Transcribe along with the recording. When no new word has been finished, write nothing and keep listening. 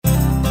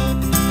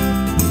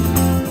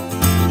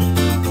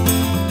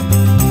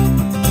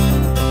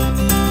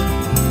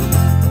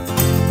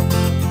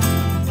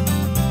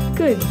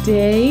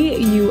Today,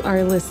 you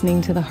are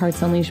listening to the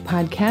Hearts Unleashed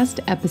podcast,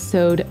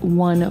 episode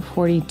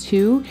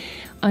 142,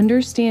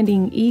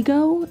 Understanding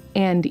Ego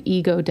and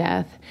Ego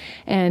Death.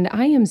 And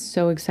I am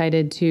so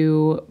excited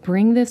to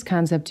bring this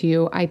concept to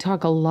you. I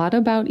talk a lot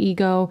about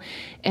ego,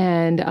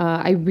 and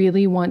I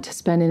really want to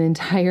spend an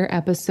entire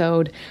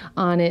episode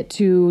on it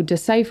to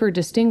decipher,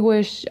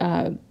 distinguish,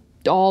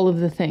 all of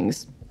the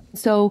things.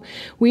 So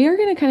we are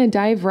going to kind of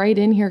dive right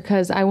in here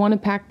because I want to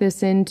pack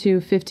this into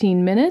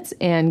 15 minutes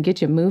and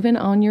get you moving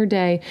on your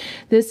day.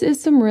 This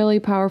is some really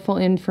powerful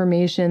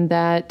information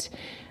that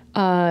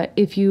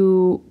if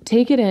you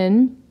take it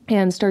in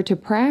and start to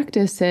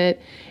practice it,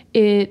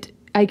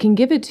 I can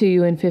give it to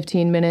you in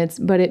 15 minutes,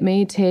 but it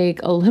may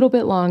take a little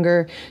bit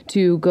longer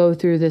to go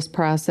through this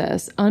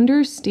process.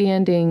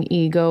 Understanding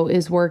ego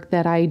is work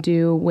that I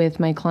do with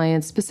my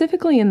clients,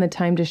 specifically in the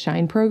Time to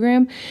Shine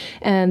program.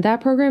 And that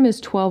program is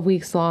 12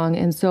 weeks long.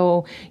 And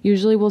so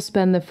usually we'll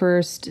spend the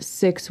first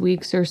 6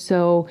 weeks or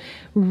so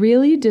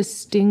really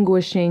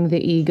distinguishing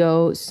the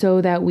ego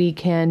so that we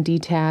can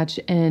detach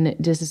and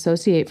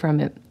disassociate from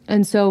it.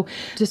 And so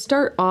to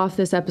start off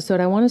this episode,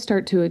 I want to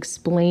start to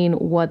explain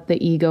what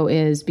the ego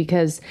is,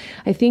 because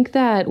I think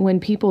that when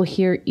people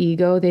hear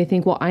ego, they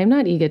think, well, I'm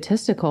not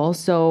egotistical,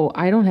 so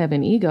I don't have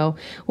an ego.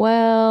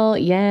 Well,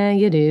 yeah,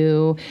 you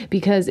do,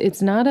 because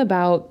it's not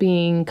about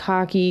being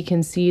cocky,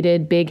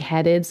 conceited,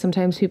 big-headed.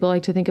 Sometimes people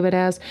like to think of it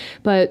as,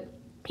 but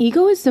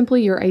ego is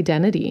simply your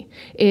identity.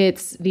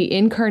 It's the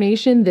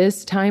incarnation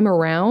this time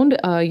around.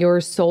 Your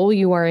soul,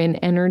 you are an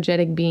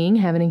energetic being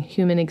having a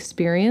human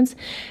experience.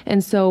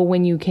 And so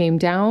when you came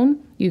down,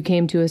 you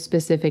came to a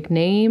specific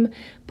name,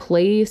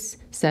 place,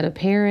 set of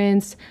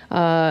parents.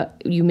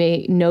 You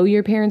may know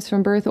your parents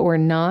from birth or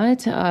not.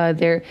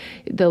 The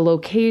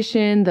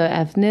location, the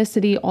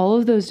ethnicity, all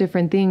of those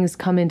different things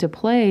come into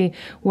play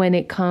when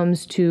it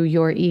comes to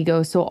your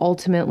ego. So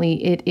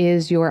ultimately, it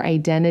is your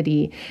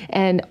identity.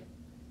 And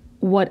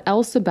what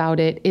else about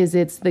it is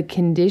it's the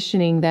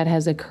conditioning that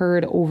has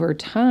occurred over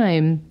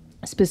time,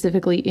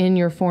 specifically in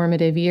your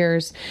formative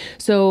years.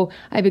 So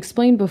I've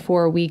explained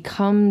before, we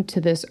come to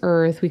this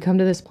earth, we come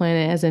to this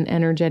planet as an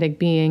energetic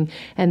being,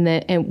 and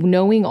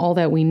knowing all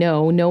that we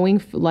know,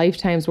 knowing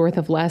lifetimes worth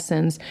of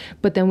lessons,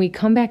 but then we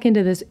come back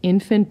into this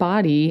infant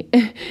body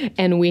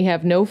and we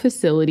have no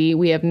facility,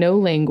 we have no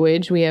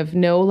language, we have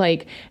no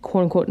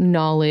quote unquote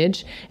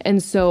knowledge.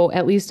 And so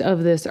at least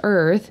of this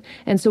earth.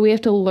 And so we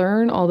have to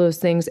learn all those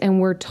things, and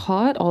we're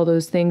taught all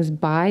those things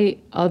by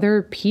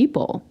other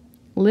people.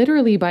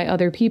 Literally by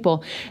other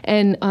people.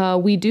 And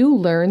we do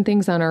learn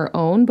things on our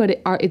own,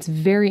 but it's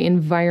very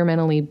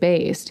environmentally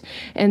based.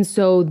 And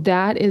so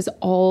that is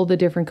all the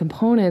different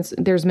components.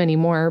 There's many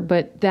more,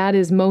 but that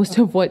is most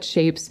of what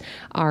shapes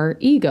our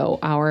ego,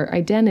 our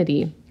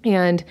identity.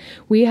 And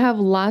we have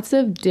lots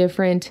of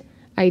different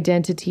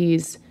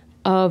identities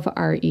of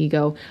our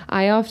ego.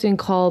 I often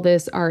call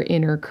this our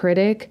inner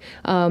critic.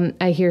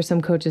 I hear some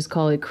coaches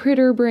call it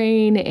critter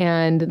brain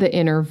and the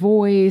inner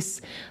voice,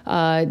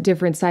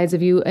 different sides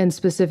of you, and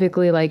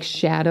specifically like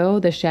shadow,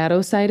 the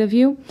shadow side of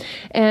you.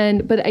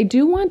 But I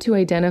do want to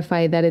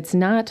identify that it's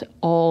not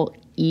all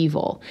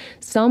evil.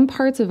 Some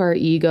parts of our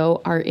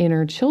ego are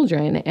inner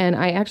children, and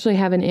I actually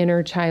have an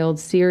inner child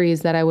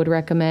series that I would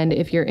recommend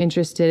if you're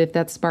interested, if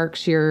that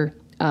sparks your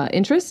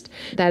interest.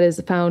 That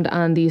is found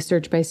on the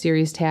Search by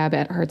Series tab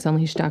at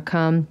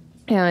heartsunleashed.com.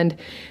 And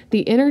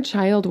the inner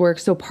child work,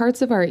 so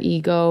parts of our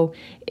ego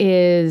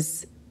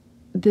is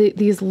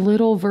these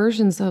little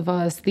versions of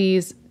us,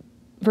 these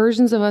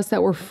versions of us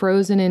that were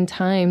frozen in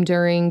time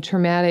during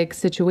traumatic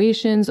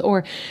situations,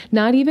 or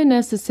not even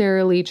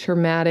necessarily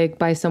traumatic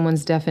by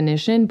someone's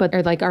definition, but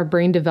are like our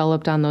brain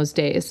developed on those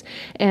days.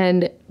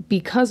 And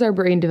because our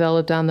brain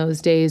developed on those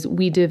days,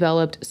 we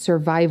developed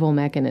survival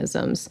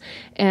mechanisms.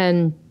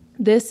 And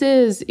this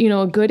is,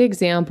 a good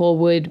example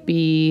would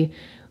be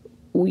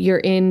you're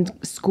in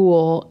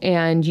school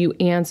and you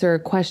answer a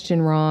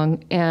question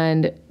wrong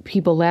and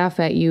people laugh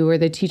at you, or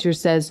the teacher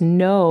says,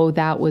 no,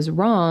 that was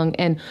wrong.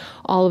 And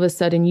all of a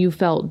sudden you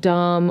felt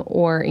dumb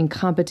or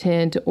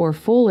incompetent or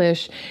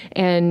foolish.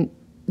 And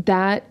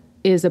that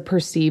is a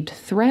perceived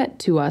threat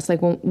to us. Like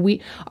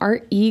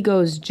our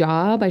ego's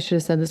job, I should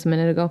have said this a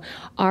minute ago,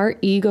 our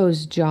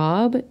ego's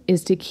job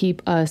is to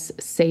keep us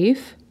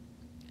safe,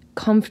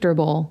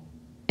 comfortable,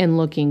 and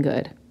looking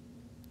good.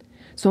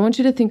 So I want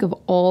you to think of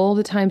all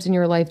the times in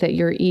your life that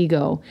your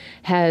ego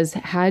has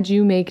had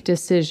you make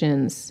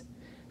decisions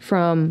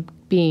from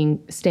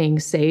staying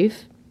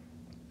safe,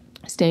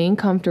 staying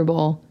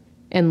comfortable,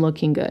 and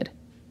looking good.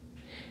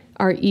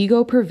 Our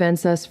ego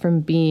prevents us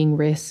from being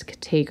risk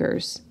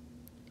takers.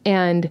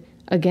 And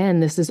again,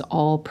 this is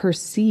all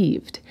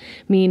perceived,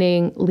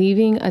 meaning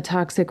leaving a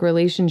toxic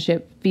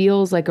relationship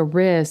feels like a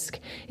risk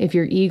if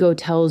your ego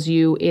tells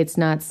you it's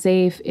not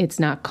safe, it's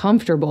not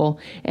comfortable,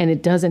 and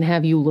it doesn't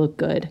have you look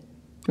good,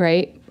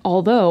 right?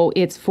 Although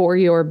it's for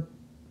your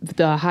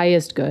the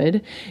highest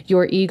good.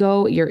 Your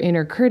ego, your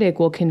inner critic,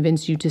 will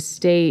convince you to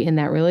stay in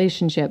that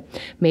relationship.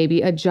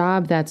 Maybe a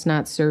job that's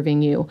not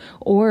serving you,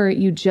 or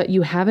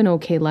you have an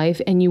okay life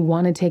and you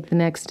want to take the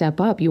next step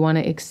up. You want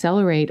to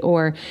accelerate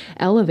or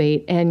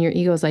elevate, and your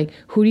ego is like,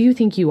 who do you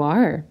think you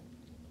are?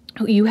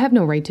 You have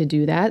no right to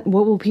do that.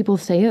 What will people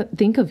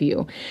think of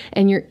you?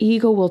 And your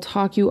ego will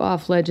talk you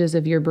off ledges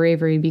of your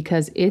bravery,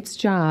 because its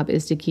job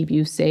is to keep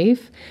you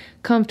safe,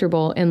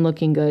 comfortable, and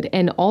looking good.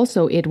 And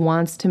also it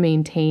wants to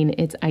maintain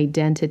its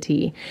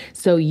identity.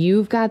 So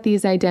you've got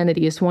these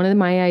identities. One of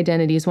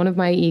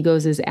my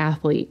egos is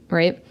athlete,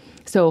 right?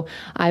 So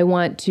I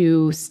want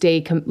to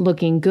stay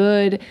looking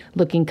good,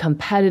 looking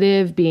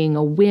competitive, being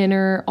a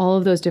winner, all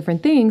of those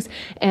different things.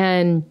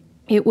 And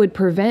it would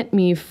prevent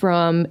me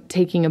from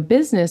taking a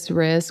business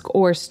risk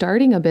or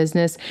starting a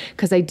business,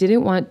 because I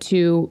didn't want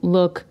to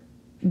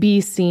be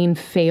seen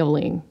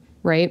failing,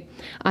 right?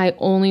 I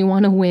only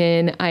want to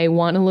win. I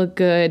want to look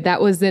good.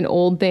 That was an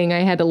old thing. I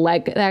had to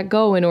let that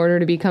go in order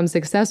to become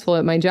successful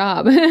at my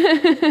job.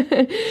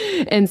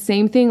 And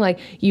same thing, like,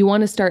 you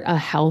want to start a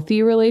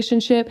healthy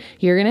relationship,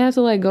 you're going to have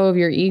to let go of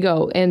your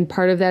ego. And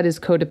part of that is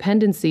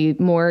codependency,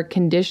 more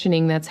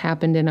conditioning that's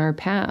happened in our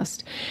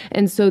past.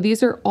 And so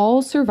these are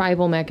all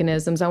survival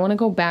mechanisms. I want to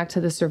go back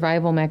to the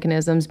survival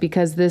mechanisms,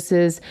 because this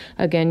is,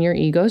 again, your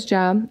ego's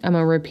job. I'm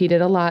going to repeat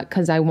it a lot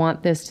because I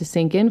want this to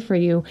sink in for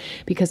you,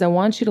 because I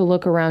want you to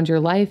look around your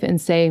life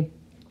and say,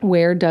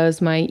 where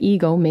does my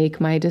ego make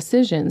my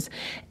decisions?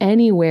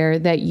 Anywhere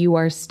that you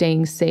are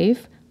staying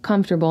safe,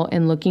 comfortable,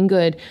 and looking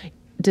good,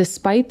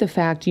 despite the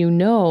fact you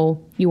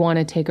want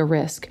to take a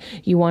risk,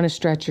 you want to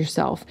stretch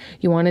yourself,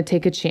 you want to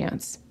take a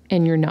chance,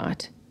 and you're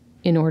not,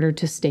 in order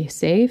to stay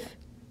safe,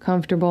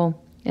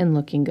 comfortable, and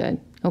looking good.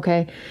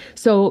 Okay.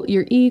 So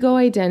your ego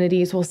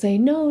identities will say,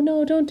 no,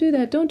 don't do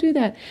that. Don't do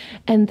that.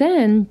 And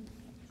then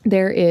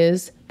there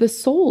is the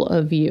soul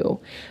of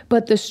you.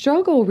 But the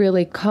struggle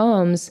really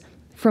comes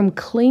from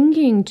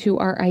clinging to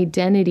our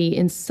identity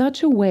in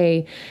such a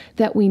way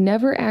that we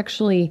never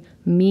actually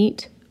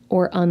meet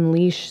or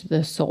unleash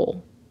the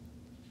soul.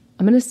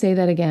 I'm going to say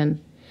that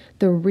again.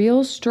 The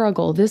real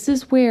struggle, this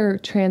is where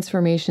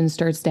transformation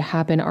starts to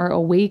happen. Our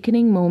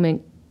awakening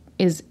moment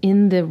is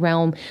in the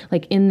realm,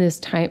 like in this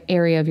time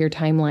area of your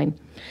timeline.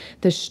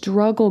 The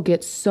struggle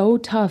gets so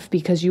tough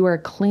because you are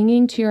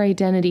clinging to your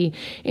identity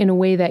in a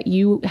way that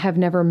you have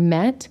never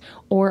met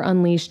or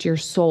unleashed your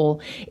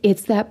soul.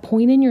 It's that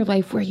point in your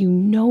life where you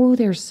know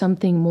there's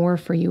something more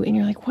for you, and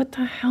you're like, what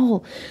the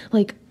hell?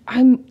 Like,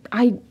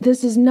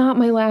 this is not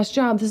my last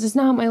job. This is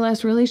not my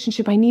last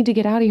relationship. I need to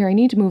get out of here. I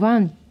need to move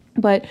on.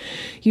 But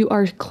you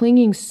are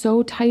clinging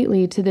so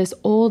tightly to this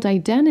old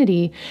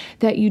identity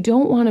that you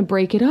don't want to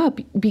break it up,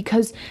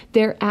 because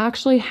there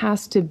actually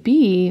has to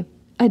be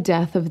a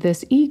death of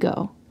this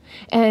ego.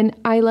 And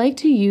I like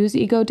to use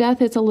ego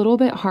death. It's a little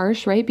bit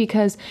harsh, right?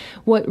 Because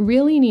what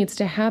really needs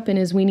to happen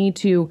is we need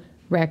to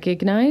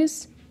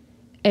recognize,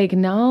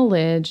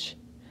 acknowledge,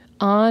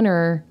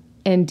 honor,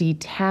 and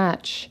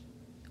detach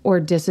or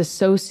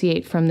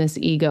disassociate from this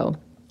ego.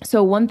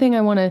 So one thing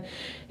I want to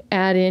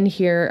add in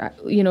here,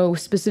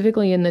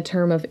 specifically in the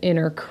term of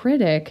inner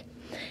critic,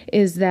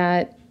 is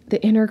that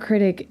the inner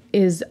critic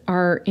is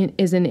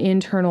an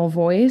internal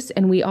voice,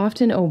 and we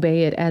often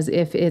obey it as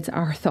if it's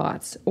our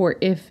thoughts or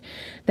if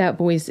that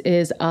voice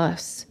is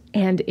us,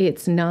 and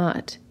it's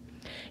not.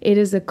 It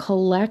is a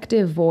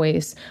collective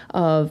voice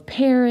of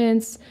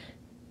parents,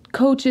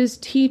 coaches,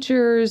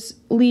 teachers,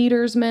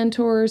 leaders,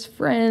 mentors,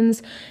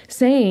 friends,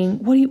 saying,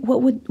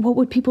 what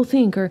would people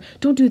think? Or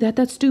don't do that.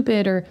 That's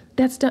stupid. Or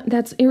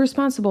that's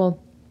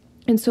irresponsible.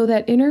 And so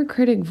that inner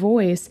critic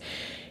voice,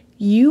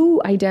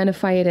 you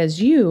identify it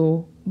as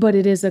you, but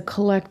it is a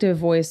collective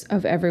voice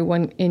of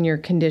everyone in your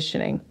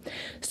conditioning.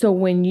 So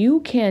when you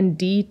can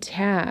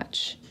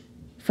detach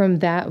from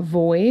that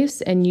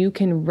voice and you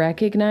can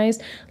recognize,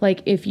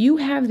 like, if you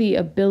have the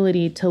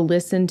ability to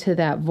listen to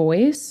that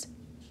voice,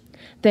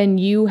 then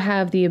you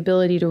have the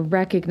ability to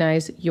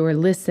recognize you're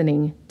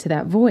listening to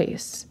that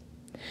voice,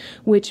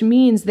 which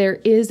means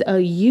there is a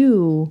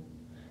you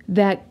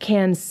that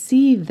can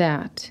see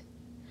that.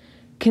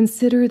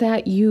 Consider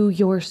that you,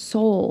 your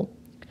soul,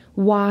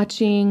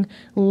 watching,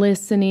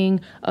 listening,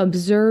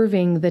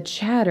 observing the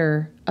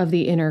chatter of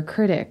the inner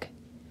critic,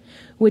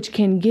 which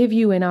can give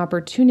you an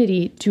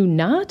opportunity to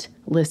not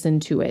listen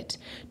to it,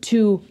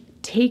 to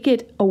take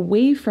it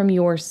away from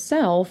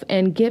yourself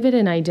and give it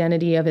an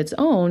identity of its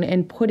own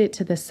and put it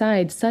to the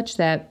side such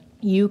that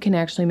you can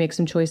actually make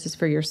some choices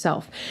for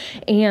yourself.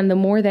 And the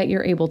more that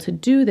you're able to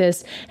do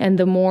this, and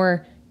the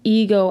more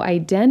ego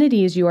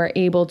identities you are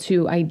able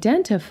to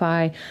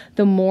identify,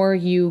 the more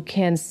you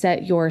can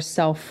set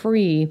yourself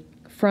free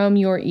from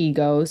your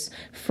egos,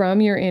 from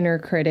your inner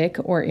critic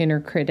or inner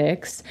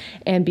critics,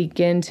 and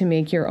begin to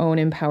make your own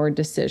empowered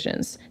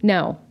decisions.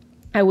 Now,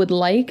 I would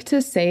like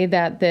to say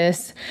that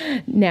this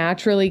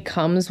naturally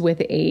comes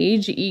with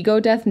age. Ego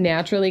death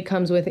naturally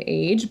comes with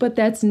age, but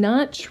that's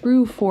not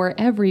true for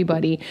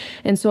everybody.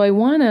 And so I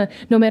want to,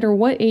 no matter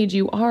what age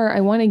you are,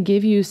 I want to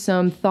give you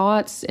some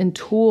thoughts and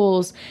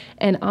tools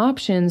and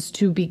options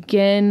to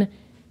begin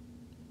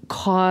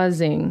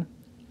causing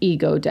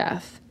ego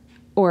death.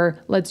 Or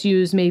let's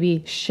use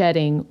maybe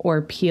shedding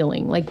or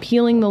peeling, like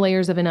peeling the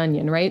layers of an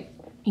onion, right?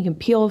 You can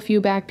peel a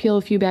few back,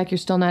 you're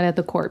still not at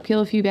the core.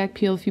 Peel a few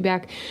back,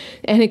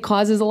 and it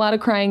causes a lot of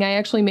crying. I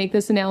actually make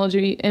this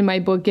analogy in my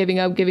book, Giving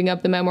Up,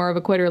 the Memoir of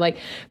a Quitter. Like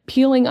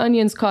peeling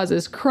onions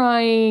causes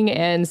crying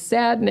and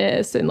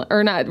sadness,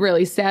 or not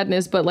really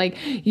sadness, but like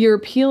you're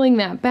peeling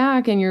that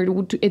back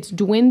and it's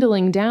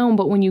dwindling down.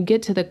 But when you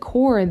get to the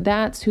core,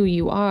 that's who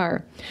you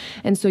are.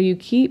 And so you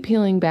keep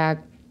peeling back.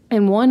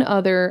 And one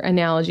other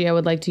analogy I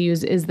would like to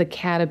use is the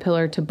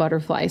caterpillar to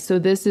butterfly. So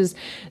this is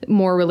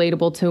more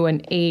relatable to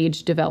an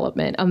age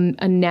development,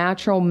 a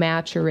natural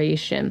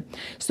maturation.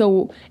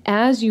 So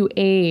as you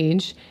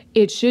age,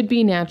 it should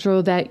be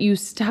natural that you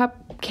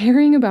stop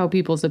caring about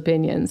people's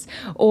opinions,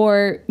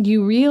 or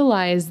you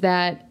realize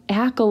that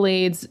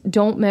accolades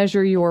don't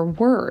measure your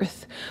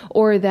worth,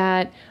 or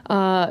that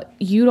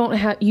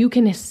you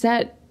can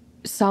set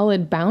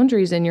solid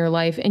boundaries in your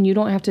life and you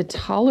don't have to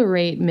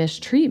tolerate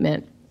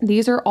mistreatment.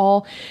 These are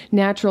all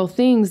natural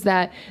things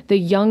that the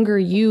younger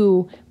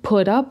you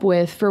put up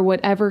with for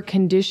whatever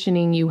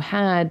conditioning you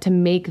had to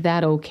make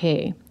that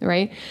okay,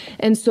 right?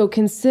 And so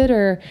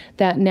consider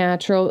that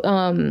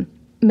natural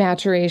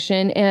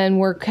maturation, and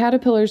we're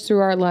caterpillars through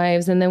our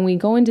lives, and then we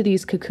go into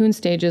these cocoon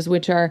stages,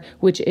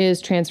 which is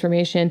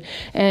transformation.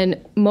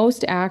 And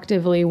most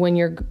actively when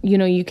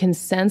you can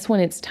sense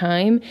when it's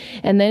time.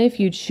 And then if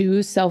you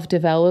choose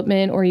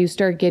self-development, or you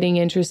start getting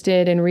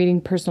interested in reading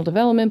personal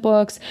development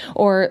books,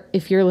 or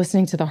if you're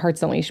listening to the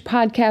Hearts Unleashed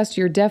podcast,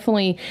 you're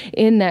definitely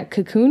in that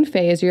cocoon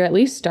phase. You're at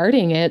least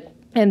starting it.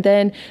 And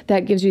then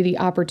that gives you the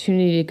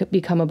opportunity to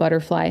become a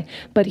butterfly.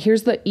 But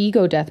here's the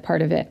ego death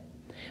part of it.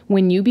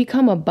 When you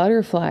become a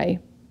butterfly,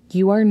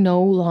 you are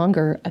no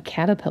longer a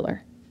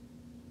caterpillar.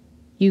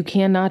 You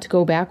cannot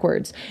go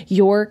backwards.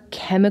 Your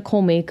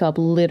chemical makeup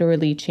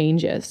literally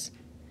changes.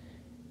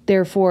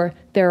 Therefore,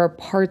 there are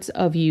parts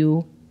of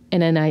you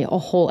and a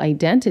whole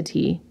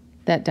identity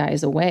that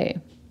dies away.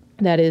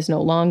 That is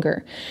no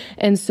longer.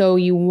 And so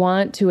you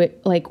want to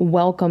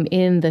welcome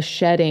in the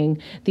shedding,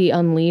 the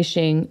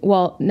unleashing,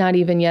 well, not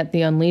even yet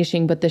the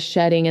unleashing, but the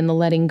shedding and the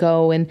letting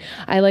go. And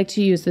I like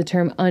to use the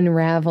term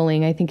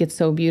unraveling. I think it's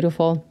so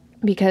beautiful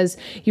because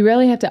you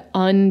really have to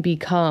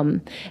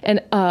unbecome. And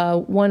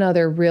one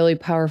other really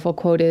powerful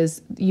quote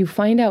is, you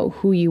find out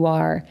who you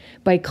are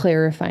by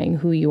clarifying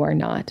who you are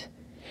not.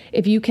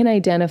 If you can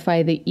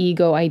identify the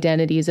ego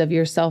identities of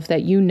yourself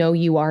that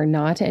you are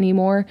not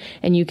anymore,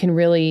 and you can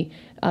really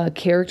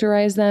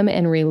characterize them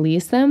and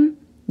release them,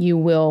 you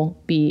will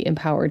be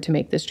empowered to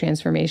make this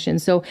transformation.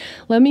 So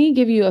let me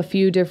give you a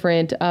few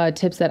different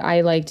tips that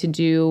I like to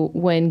do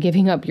when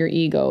giving up your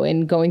ego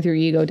and going through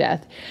ego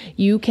death.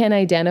 You can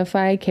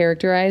identify,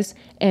 characterize,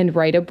 and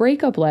write a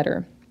breakup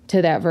letter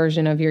to that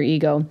version of your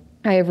ego.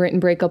 I have written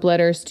breakup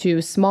letters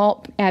to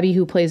small, Abby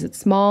who plays it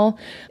small,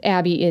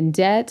 Abby in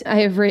debt.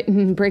 I have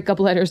written breakup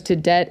letters to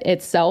debt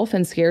itself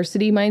and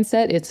scarcity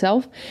mindset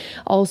itself.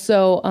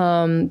 Also,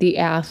 the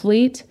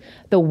athlete,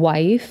 the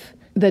wife,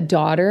 the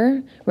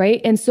daughter, right?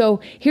 And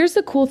so here's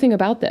the cool thing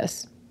about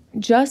this.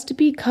 Just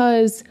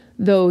because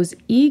those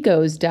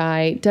egos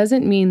die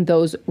doesn't mean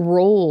those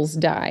roles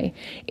die.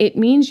 It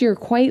means you're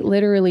quite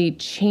literally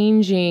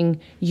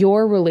changing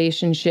your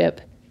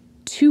relationship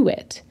to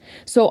it.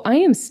 So I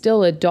am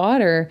still a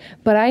daughter,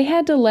 but I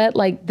had to let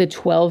the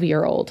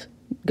 12-year-old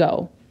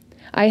go.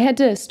 I had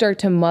to start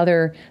to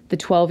mother the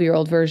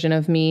 12-year-old version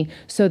of me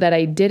so that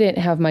I didn't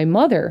have my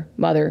mother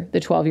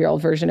the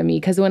 12-year-old version of me.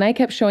 Because when I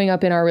kept showing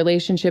up in our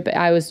relationship,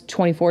 I was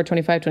 24,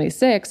 25,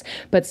 26,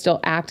 but still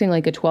acting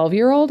like a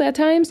 12-year-old at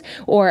times,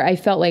 or I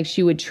felt like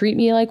she would treat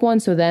me like one,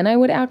 so then I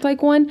would act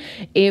like one.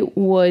 It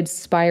would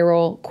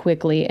spiral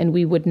quickly and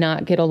we would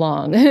not get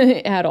along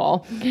at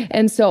all.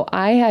 And so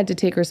I had to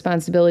take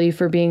responsibility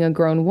for being a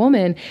grown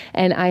woman,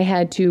 and I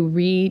had to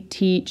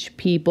reteach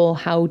people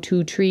how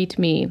to treat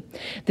me.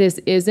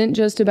 This isn't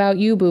just about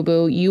you,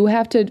 boo-boo. You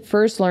have to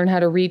first learn how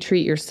to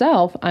retreat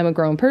yourself. I'm a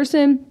grown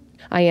person.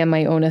 I am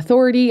my own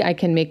authority. I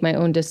can make my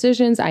own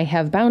decisions. I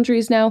have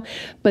boundaries now.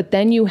 But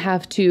then you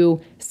have to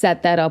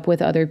set that up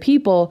with other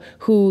people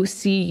who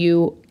see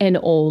you an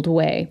old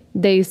way.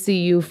 They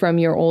see you from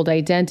your old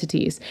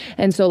identities.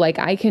 And so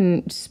I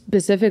can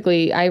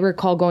specifically, I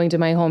recall going to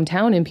my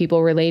hometown and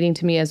people relating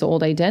to me as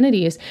old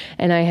identities.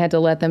 And I had to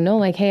let them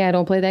know hey, I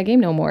don't play that game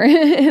no more.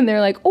 And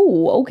they're like,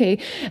 oh, okay.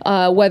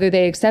 Whether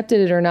they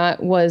accepted it or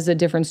not was a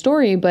different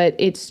story, but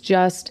it's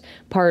just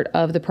part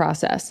of the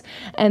process.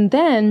 And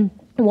then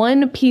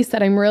one piece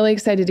that I'm really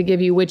excited to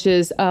give you, which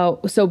is,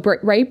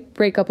 write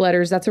breakup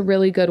letters. That's a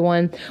really good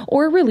one.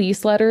 Or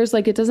release letters.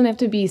 Like, it doesn't have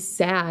to be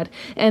sad.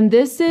 And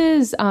this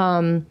is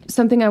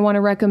something I want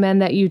to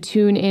recommend that you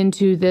tune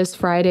into this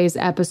Friday's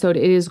episode.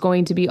 It is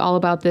going to be all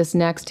about this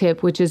next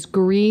tip, which is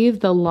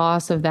grieve the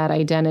loss of that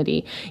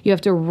identity. You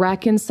have to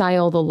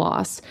reconcile the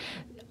loss.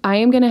 I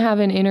am going to have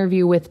an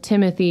interview with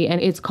Timothy, and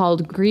it's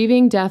called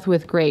Grieving Death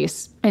with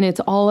Grace. And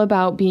it's all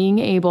about being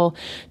able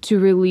to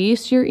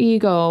release your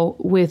ego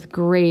with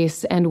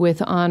grace and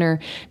with honor,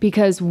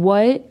 because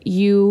what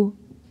you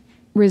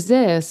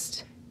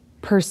resist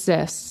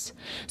persists.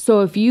 So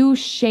if you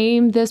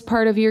shame this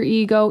part of your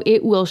ego,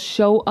 it will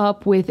show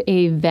up with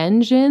a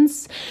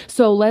vengeance.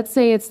 So let's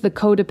say it's the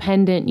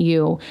codependent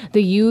you,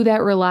 the you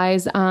that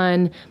relies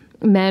on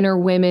men or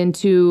women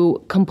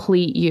to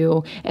complete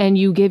you, and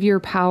you give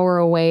your power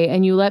away,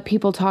 and you let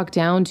people talk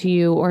down to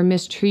you or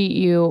mistreat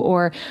you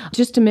or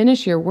just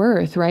diminish your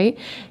worth, right?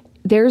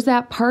 There's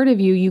that part of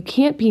you. You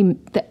can't be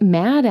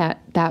mad at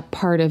that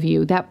part of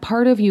you. That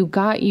part of you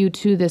got you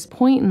to this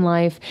point in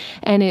life,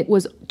 and it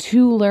was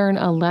to learn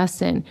a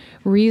lesson,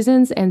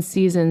 reasons and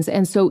seasons.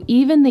 And so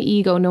even the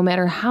ego, no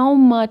matter how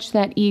much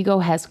that ego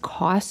has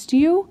cost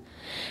you,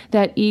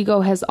 that ego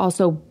has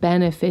also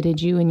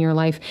benefited you in your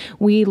life.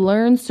 We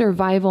learn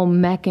survival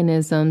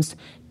mechanisms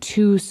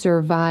to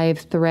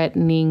survive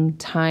threatening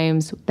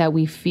times that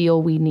we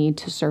feel we need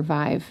to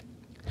survive.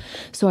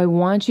 So I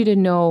want you to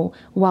know,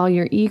 while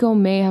your ego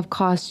may have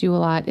cost you a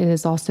lot, it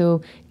has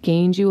also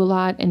gained you a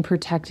lot and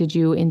protected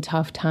you in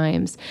tough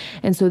times.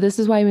 And so this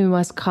is why we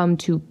must come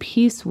to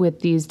peace with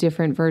these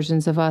different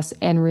versions of us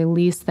and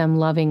release them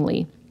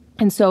lovingly.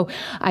 And so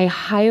I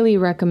highly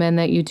recommend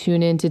that you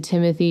tune in to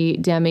Timothy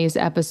Demi's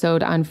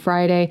episode on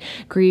Friday,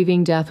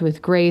 Grieving Death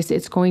with Grace.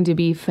 It's going to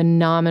be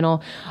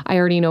phenomenal. I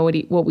already know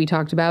what we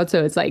talked about,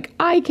 so it's like,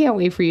 I can't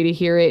wait for you to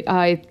hear it.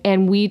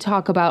 And we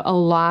talk about a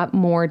lot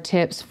more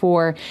tips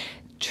for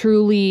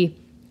truly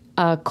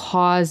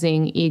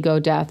causing ego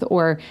death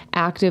or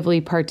actively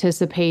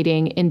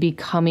participating in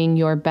becoming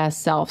your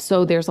best self.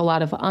 So there's a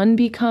lot of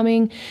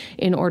unbecoming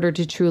in order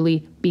to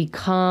truly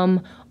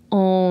become,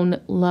 own,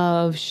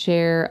 love,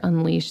 share,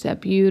 unleash that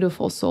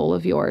beautiful soul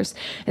of yours.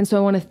 And so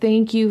I want to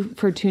thank you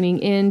for tuning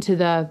in to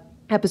the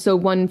episode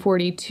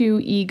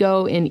 142,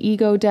 Ego and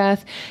Ego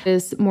Death.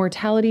 This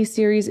mortality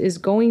series is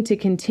going to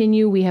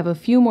continue. We have a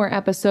few more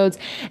episodes,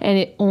 and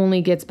it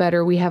only gets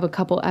better. We have a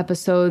couple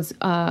episodes.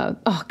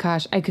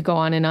 I could go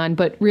on and on,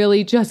 but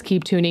really just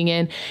keep tuning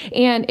in.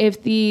 And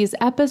if these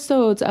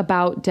episodes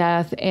about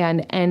death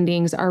and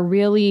endings are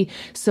really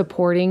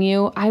supporting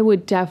you, I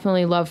would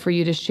definitely love for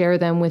you to share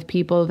them with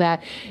people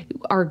that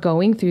are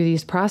going through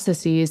these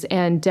processes.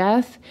 And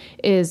death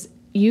is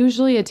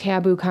usually a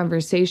taboo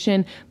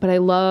conversation, but I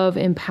love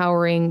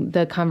empowering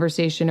the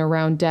conversation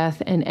around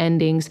death and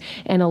endings.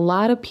 And a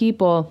lot of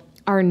people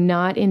are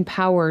not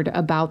empowered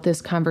about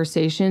this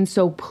conversation.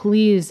 So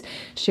please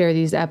share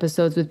these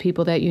episodes with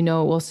people that you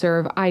know it will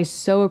serve. I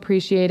so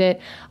appreciate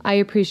it. I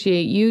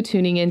appreciate you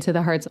tuning into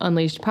the Hearts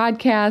Unleashed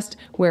podcast,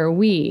 where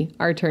we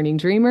are turning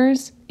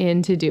dreamers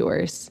into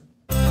doers.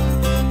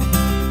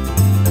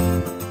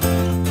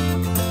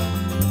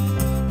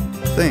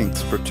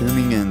 Thanks for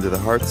tuning in to the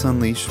Hearts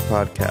Unleashed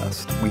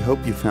podcast. We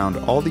hope you found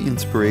all the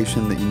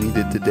inspiration that you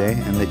needed today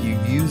and that you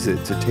use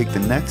it to take the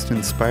next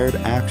inspired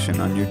action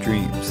on your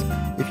dreams.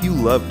 If you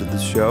loved the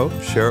show,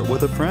 share it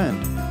with a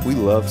friend. We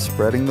love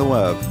spreading the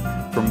love.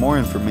 For more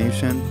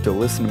information, to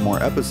listen to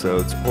more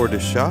episodes, or to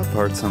shop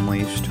Hearts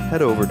Unleashed,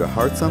 head over to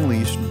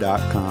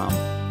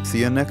heartsunleashed.com. See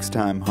you next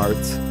time,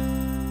 Hearts.